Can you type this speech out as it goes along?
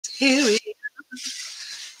Here we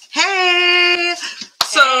Hey!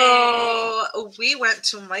 So we went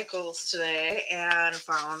to Michael's today and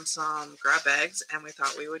found some grab bags, and we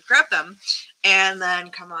thought we would grab them and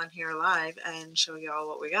then come on here live and show you all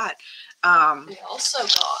what we got. We also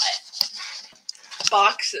got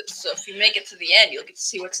boxes, so if you make it to the end, you'll get to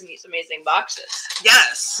see what's in these amazing boxes.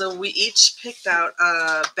 Yes, so we each picked out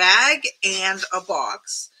a bag and a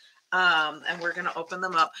box, and we're going to open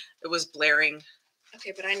them up. It was blaring.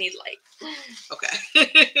 Okay, but I need light. Okay.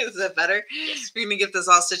 Is that better? Yes. We're going to get this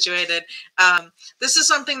all situated. This is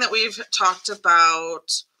something that we've talked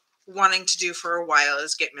about wanting to do for a while,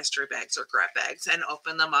 is get mystery bags or grab bags and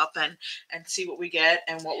open them up and see what we get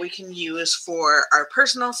and what we can use for our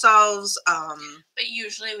personal selves. But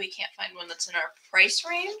usually we can't find one that's in our price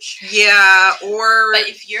range. Yeah, or... But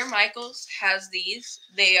if your Michael's has these,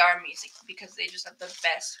 they are amazing because they just have the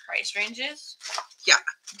best price ranges. Yeah.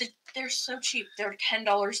 They're so cheap. They're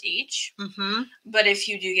 $10 each. Mm-hmm. But if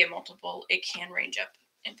you do get multiple, it can range up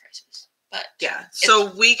in prices. But yeah, so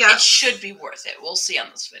we got... It should be worth it. We'll see on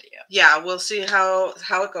this video. Yeah, we'll see how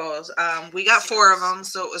it goes. We got 4 of them,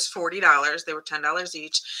 so it was $40. They were $10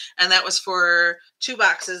 each, and that was for 2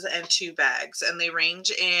 boxes and 2 bags, and they range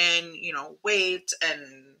in, weight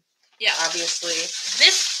and... Yeah. Obviously.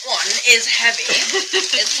 This one is heavy. It's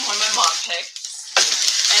the one my mom picked.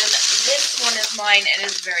 And this one is mine and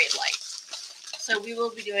is very light. So we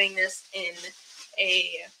will be doing this in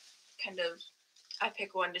a kind of, I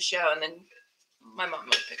pick one to show and then my mom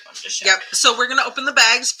will pick one to show. Yep. So we're going to open the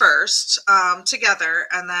bags first together,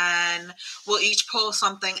 and then we'll each pull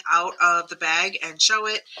something out of the bag and show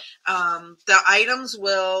it. The items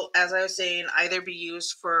will, as I was saying, either be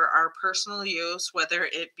used for our personal use, whether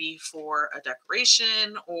it be for a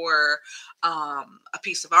decoration or a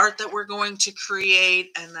piece of art that we're going to create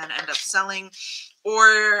and then end up selling,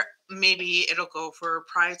 or maybe it'll go for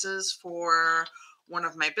prizes for one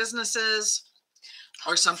of my businesses.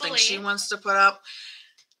 Or something she wants to put up.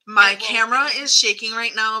 My camera is shaking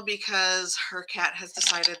right now because her cat has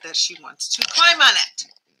decided that she wants to climb on it.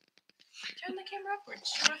 Turn the camera upwards.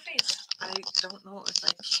 Show my face. I don't know if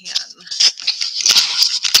I can.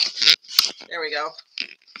 There we go.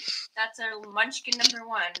 That's our munchkin number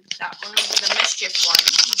 1. That one will be the mischief one.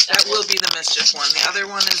 That will be the mischief one. The other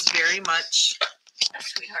one is very much a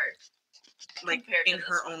sweetheart. Like in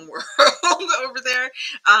her own world over there.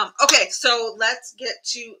 Okay, so let's get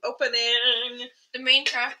to opening. The main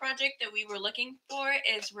craft project that we were looking for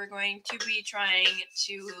is we're going to be trying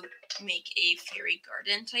to make a fairy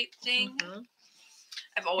garden type thing. Mm-hmm.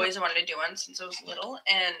 I've always wanted to do one since I was little,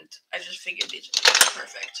 and I just figured these would be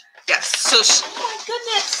perfect. Yes. So oh my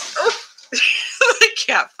goodness. The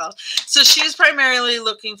cat fell. So she's primarily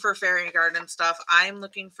looking for fairy garden stuff. I'm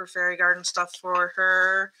looking for fairy garden stuff for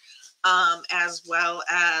her. As well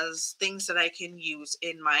as things that I can use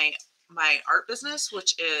in my art business,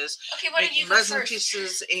 which is making resin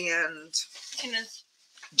pieces and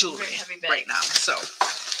jewelry right now. So,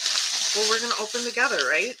 well, we're going to open together,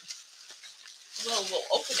 right? Well, we'll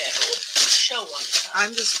open it. We'll show one time.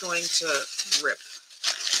 I'm just going to rip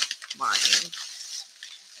mine.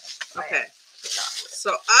 Okay.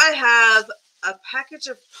 So I have a package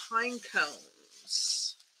of pine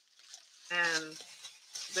cones, and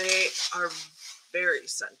they are very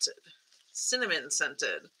scented, cinnamon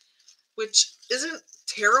scented, which isn't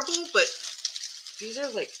terrible, but these are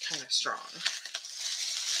like kind of strong.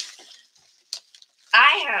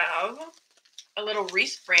 I have a little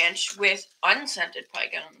wreath branch with unscented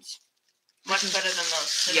pine cones. Much better than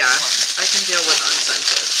those. Yeah, ones. I can deal with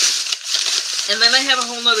unscented. And then I have a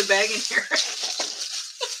whole nother bag in here.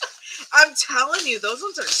 I'm telling you, those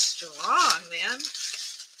ones are strong, man.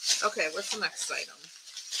 Okay, what's the next item?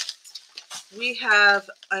 We have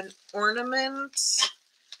an ornament,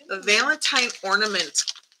 a Valentine ornament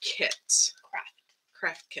kit.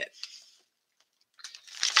 Craft kit.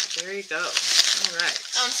 There you go. All right.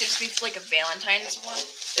 That one seems to be like a Valentine's one.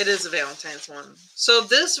 It is a Valentine's one. So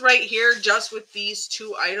this right here, just with these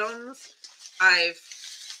 2 items, I've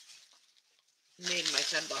made my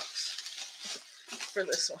 $10 for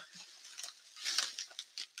this one.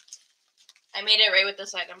 I made it right with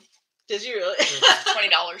this item. Did you really?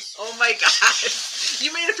 $20. Oh my god.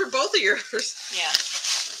 You made it for both of yours. Yeah.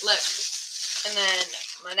 Look. And then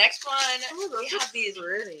the next one, we have these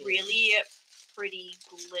really pretty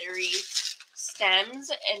glittery stems.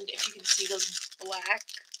 And if you can see those black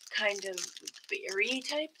kind of berry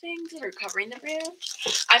type things that are covering the branch,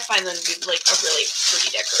 I find them to be like a really pretty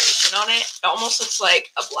decoration on it. It almost looks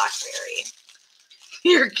like a blackberry.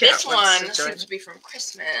 Your cat this one seems to be from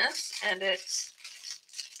Christmas, and it's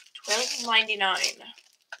 $12.99.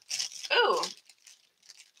 Oh,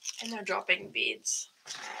 And they're dropping beads.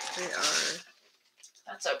 They are.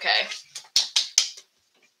 That's okay.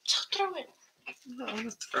 Just throw it. I'm going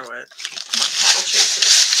to throw it.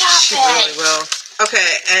 Stop She it. really will.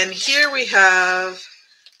 Okay, and here we have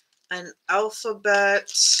an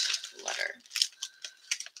alphabet letter.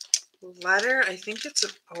 I think it's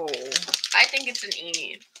an O. I think it's an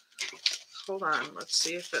E. Hold on. Let's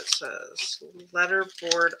see if it says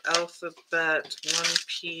letterboard alphabet One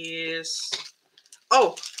Piece.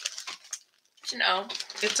 Oh, It's an O.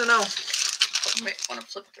 it's an O. You might want to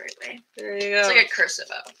flip it the right way. There you go. It's like a cursive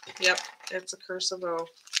O. Yep, it's a cursive O.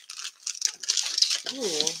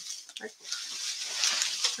 Ooh.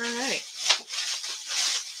 All right.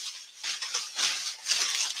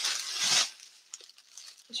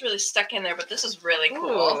 It's really stuck in there, but this is really cool.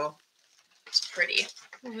 Ooh. It's pretty.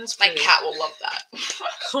 Oh, that's My pretty. cat will love that.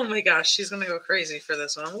 Oh my gosh, she's gonna go crazy for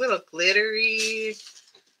this one. A little glittery.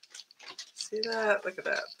 See that? Look at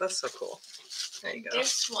that. That's so cool. There you go.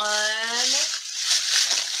 This one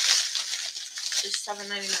is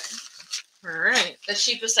 $7.99. All right. The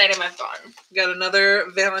cheapest item I've gotten. Got another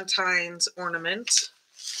Valentine's ornament.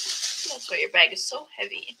 That's why your bag is so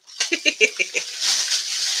heavy.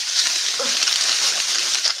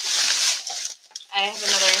 I have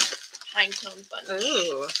another Pine-Cone bunch.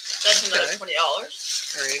 Ooh. That's another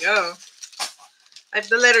 $20. There you go. I have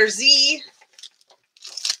the letter Z.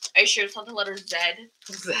 Are you sure it's not the letter Z?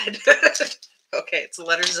 Z. Okay, it's the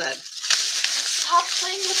letter Z. Stop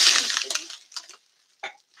playing with me, kitty.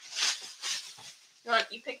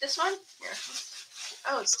 You pick this one? Here.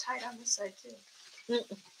 Oh, it's tied on this side too.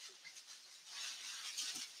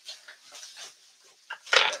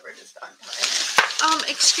 Whatever, just untie.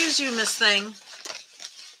 Excuse you, Miss Thing.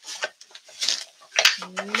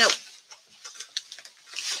 Nope.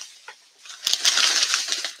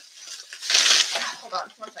 Hold on,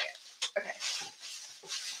 1 second. Okay.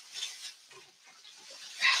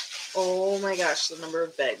 Oh my gosh, the number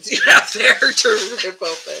of bags you have there to rip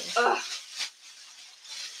open. Ugh.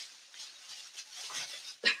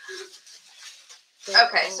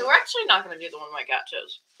 Okay, so we're actually not going to do the one my cat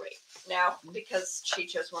chose right now because she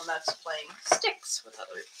chose one that's playing sticks with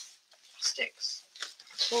other sticks.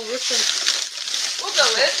 Well, which one? We'll go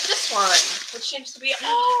with this one, which seems to be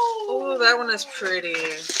Oh, that one is pretty.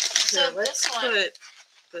 So Here, let's this one. put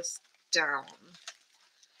this down.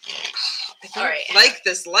 I don't Alright. like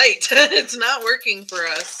this light. It's not working for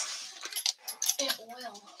us. It will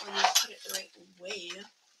when you put it the right way.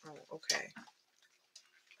 Oh, okay.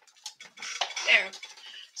 There.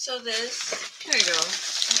 So this There you go.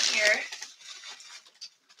 right here,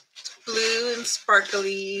 Blue and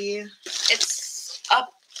sparkly. it's a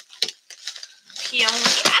peony.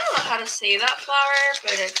 I don't know how to say that flower,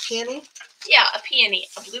 but it's Peony? yeah, a peony,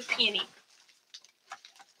 a blue peony.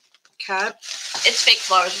 Cat. It's fake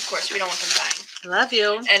flowers, of course. We don't want them dying. Love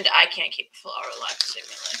you. And I can't keep a flower alive to save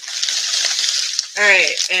my life.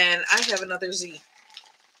 Alright, and I have another Z.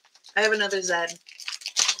 I have another Z.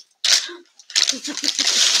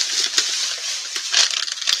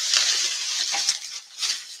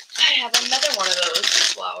 I have another one of those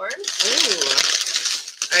flowers. Ooh.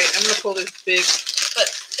 Alright, I'm going to pull this big. But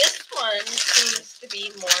this one seems to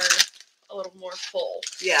be a little more full.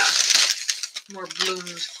 Yeah. More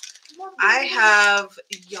bloomed. I have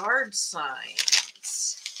yard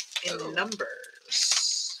signs in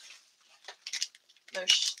numbers.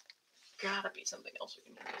 There's gotta be something else we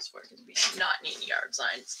can do this for because we do not need yard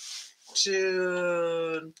signs.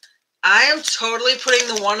 Dude. I am totally putting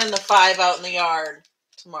the 1 and the 5 out in the yard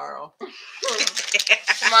tomorrow.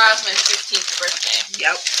 Tomorrow's my 15th birthday.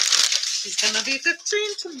 Yep. She's gonna be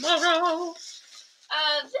 15 tomorrow.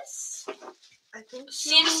 This I think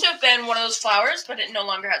seems to have been one of those flowers, but it no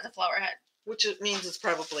longer has a flower head. Which it means it's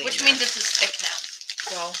probably. Which means it's a stick now.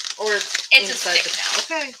 Well, or it's a inside stick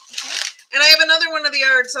now. Okay. And I have another one of the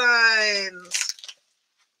yard signs.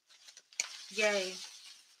 Yay.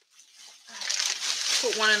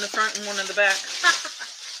 Put one in the front and one in the back.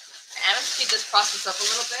 I'm going to speed this process up a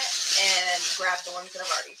little bit and grab the ones that I've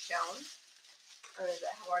already shown, or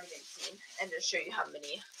that have already been seen, and just show you how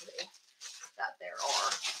many that there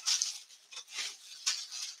are.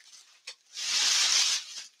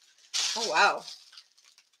 Oh, wow.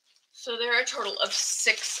 So there are a total of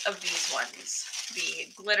 6 of these ones.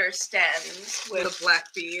 The glitter stems with the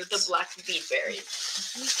black beads. the black bead berries.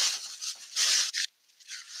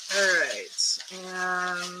 Alright.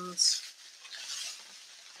 And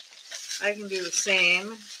I can do the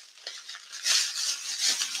same.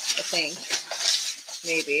 I think.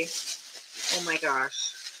 Maybe. Oh my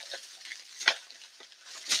gosh.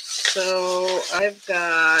 So I've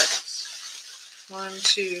got 1,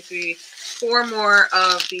 2, 3, 4 more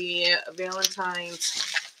of the Valentine's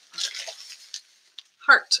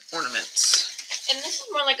heart ornaments. And this is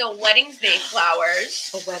more like a wedding's day flowers.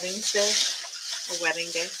 A wedding's day? A wedding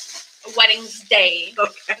day? A wedding's day.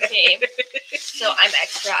 Okay. So I'm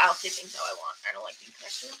extra. I'll say things how I want. I don't like being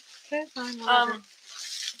corrected. Okay, fine, whatever.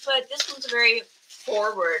 But this one's a very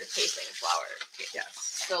forward-facing flower. Yes.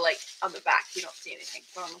 So, like, on the back, you don't see anything.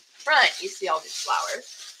 But on the front, you see all these flowers.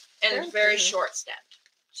 And it's very short stemmed.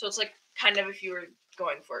 So it's like kind of if you were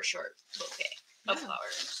going for a short bouquet of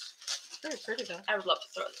flowers. Very pretty though. I would love to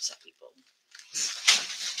throw this at people.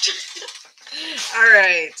 All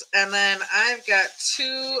right. And then I've got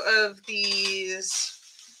 2 of these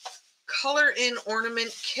color in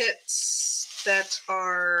ornament kits that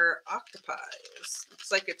are octopies.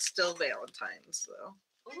 Looks like it's still Valentine's though.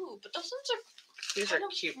 Ooh, but those ones are These are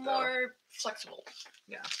cute though. more flexible.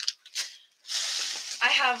 Yeah. I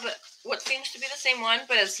have what seems to be the same one,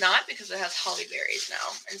 but it's not because it has holly berries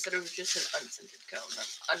now instead of just an unscented cone,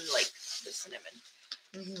 unlike the cinnamon.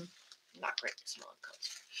 Mm-hmm. Not great to smell cones.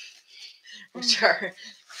 Which are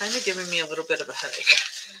kind of giving me a little bit of a headache.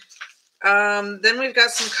 Then we've got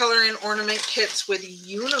some color in ornament kits with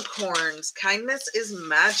unicorns. Kindness is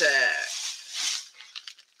magic.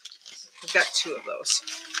 We've got 2 of those.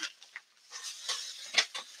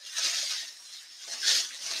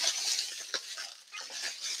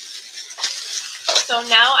 So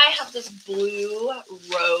now I have this blue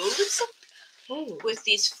rose with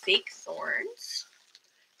these fake thorns,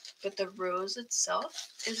 but the rose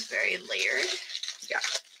itself is very layered. Yeah.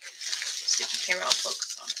 See if the camera will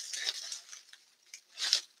focus on it.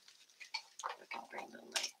 I can bring the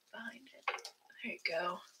light behind it. There you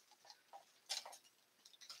go.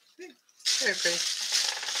 Very pretty.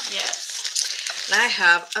 Yes. And I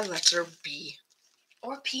have a letter B.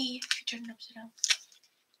 Or P if you turn it upside down.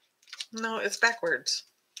 No, it's backwards.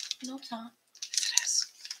 No, it's not.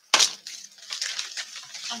 Yes,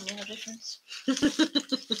 I don't know the difference.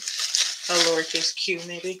 A lowercase q,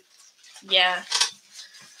 maybe. Yeah.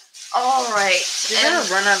 All right. You're gonna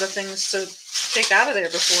run out of things to take out of there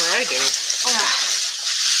before I do.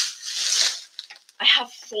 I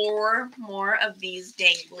have 4 more of these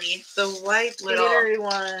dangly. The white little glittery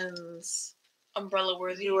ones. Umbrella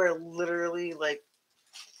worthy. You are literally like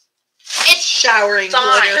It's showering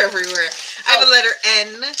glitter everywhere. I have a letter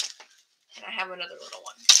N. And I have another little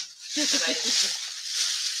one.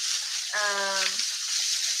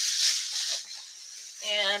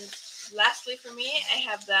 And lastly for me, I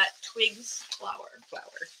have that twigs flower.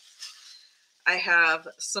 I have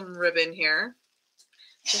some ribbon here.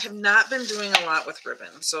 I have not been doing a lot with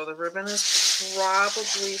ribbon, so the ribbon is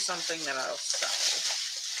probably something that I'll sell.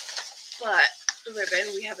 But the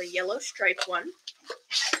ribbon, we have a yellow striped one.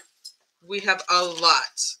 We have a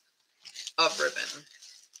lot of ribbon.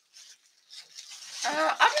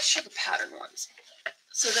 I'll just show the pattern ones.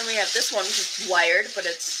 So then we have this one, which is wired, but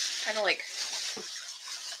it's kind of like...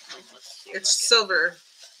 It's silver.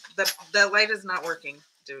 The light is not working,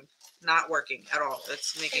 dude. Not working at all.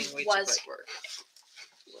 It's making way too bright. Working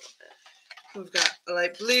a little bit. We've got a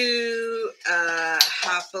light blue,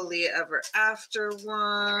 happily ever after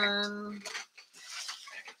one.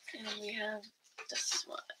 And then we have this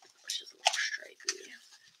one, which is a little stripey.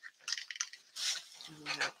 And we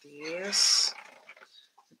have these.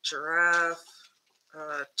 Giraffe,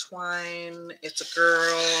 twine, it's a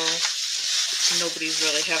girl. Nobody's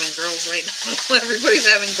really having girls right now. Everybody's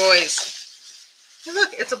having boys. Hey,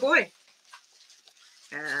 look, it's a boy.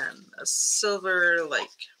 And a silver, like,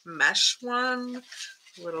 mesh one.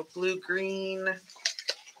 A little blue-green.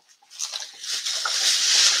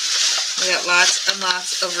 We got lots and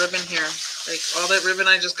lots of ribbon here. Like, all that ribbon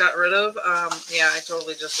I just got rid of, yeah, I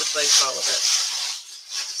totally just replaced all of it.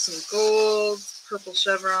 Some gold, purple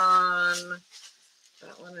chevron.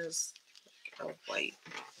 That one is like a white.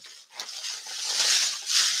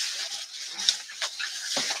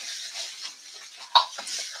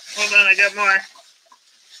 Hold on, I got more.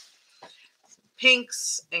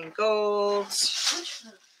 Pinks and golds.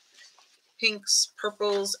 Pinks,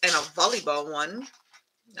 purples, and a volleyball one.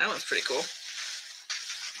 That one's pretty cool.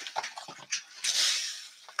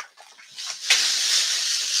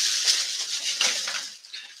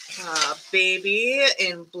 Baby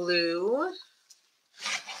in blue.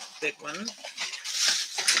 Big one.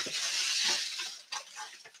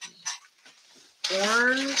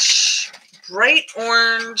 Orange, bright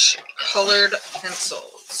orange colored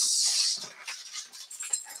pencils.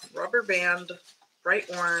 Rubber band, bright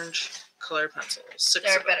orange colored pencils. 6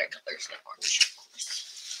 There are better colors than orange.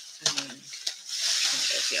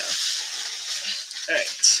 Yeah. All right.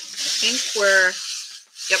 I think we're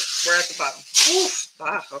at the bottom. Oof.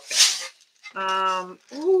 Ah, okay.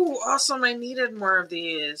 Ooh, awesome. I needed more of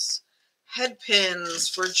these. Head pins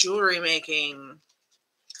for jewelry making.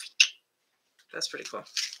 That's pretty cool.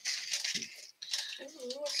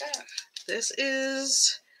 Ooh, what's that? This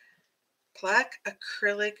is black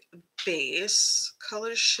acrylic base,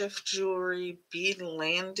 color shift jewelry, bead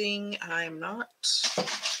landing. I'm not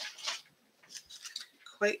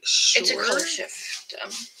quite sure. It's a color shift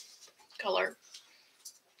color.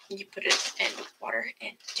 You put it in water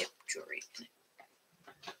and dip jewelry in it.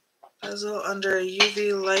 Bezel under a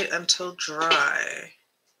UV light until dry.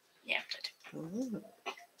 Yeah. Ooh.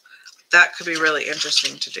 That could be really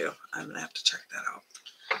interesting to do. I'm going to have to check that out.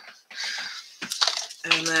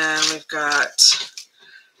 And then we've got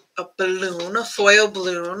a balloon, a foil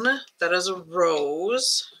balloon that is a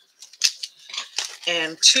rose.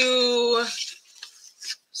 And 2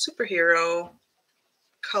 superhero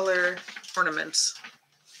color ornaments.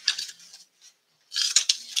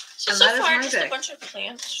 So far, just a bunch of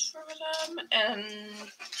plants for them and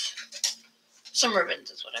some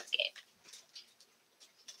ribbons is what I've gained.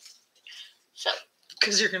 So.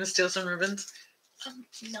 Because you're going to steal some ribbons?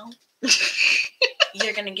 No.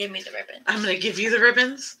 You're going to give me the ribbon. I'm going to give you the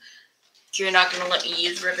ribbons? You're not going to let me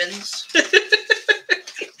use ribbons?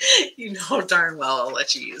 You know darn well I'll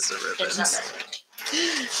let you use the ribbons. It's not that.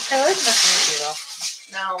 I like messing with you though.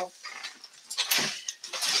 No.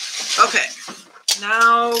 Okay.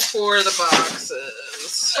 Now for the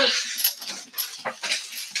boxes.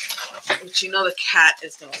 But you know the cat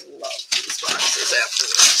is going to love these boxes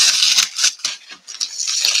afterwards.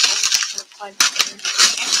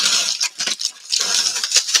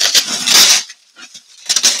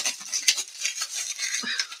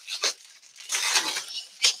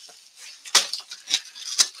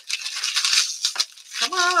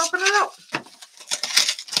 Come on, open it up.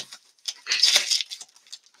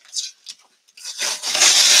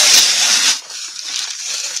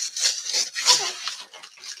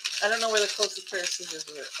 I don't know where the closest pair of scissors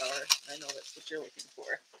are. I know that's what you're looking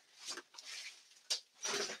for.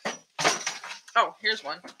 Oh, here's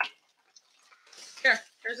one.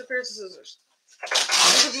 Here's a pair of scissors.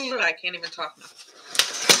 I can't even talk now.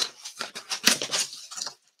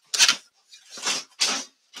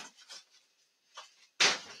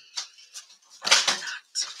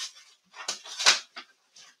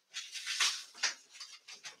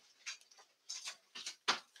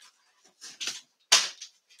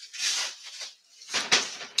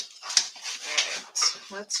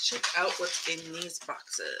 Let's check out what's in these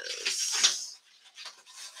boxes.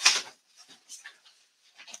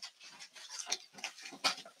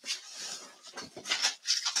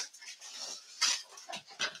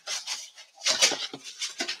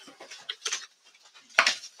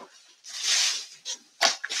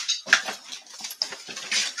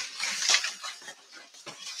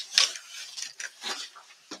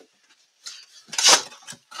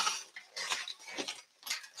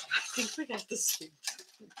 I think we got the same.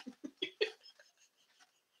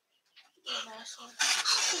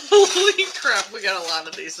 Holy crap, we got a lot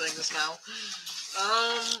of these things now.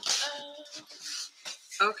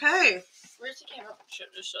 Okay. Where's the camera? Should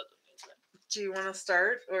have showed them. Do you want to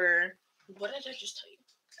start, or? What did I just tell you?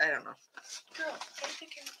 I don't know. Girl, where's the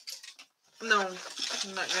camera? No,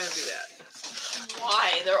 I'm not going to do that.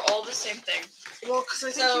 Why? They're all the same thing. Well, because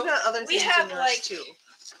I think you got other things in yours, too.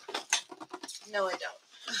 No, I don't.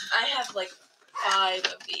 I have, 5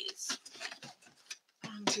 of these.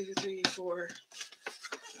 1, 2, 3, 4,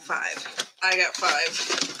 5. I got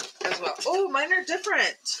 5 as well. Oh, mine are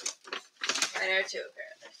different. Mine are 2,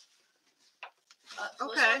 apparently.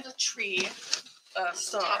 Okay. This one's a tree.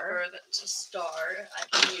 Star. Topper that's a star. I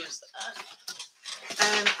can use that.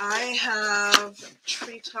 And I have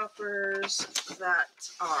tree toppers that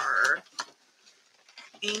are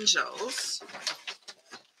angels.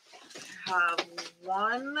 I have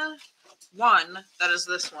one that is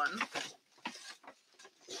this one.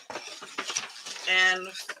 And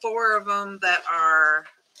 4 of them that are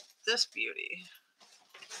this beauty.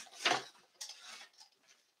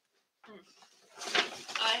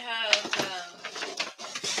 I have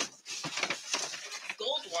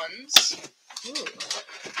gold ones. Ooh.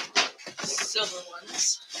 Silver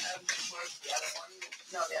ones. Where's the other one?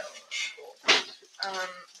 No, the other one was gold.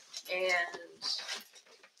 And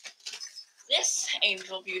this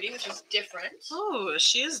angel beauty, which is different. Oh,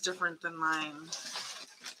 she is different than mine.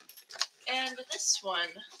 And this one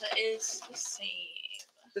that is the same.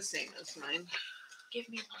 The same as mine. Give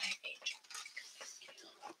me my angel.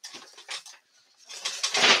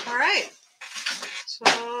 All right. So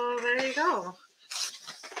there you go.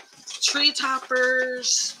 Tree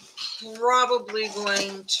toppers. Probably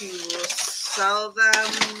going to sell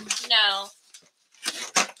them. No.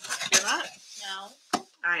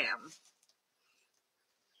 am.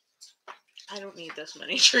 I don't need this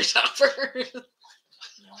many tree toppers.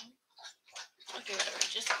 No. Okay, whatever.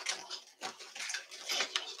 Just.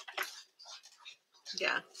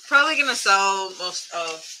 Yeah, probably gonna sell most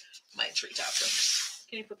of my tree toppers.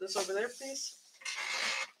 Can you put this over there, please?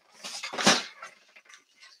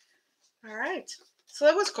 All right. So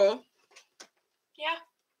that was cool. Yeah.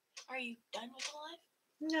 Are you done with the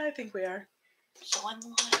live? Yeah, I think we are. So I'm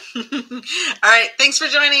live. All right. Thanks for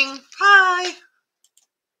joining. Bye.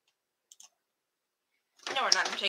 No, we're not. I'm taking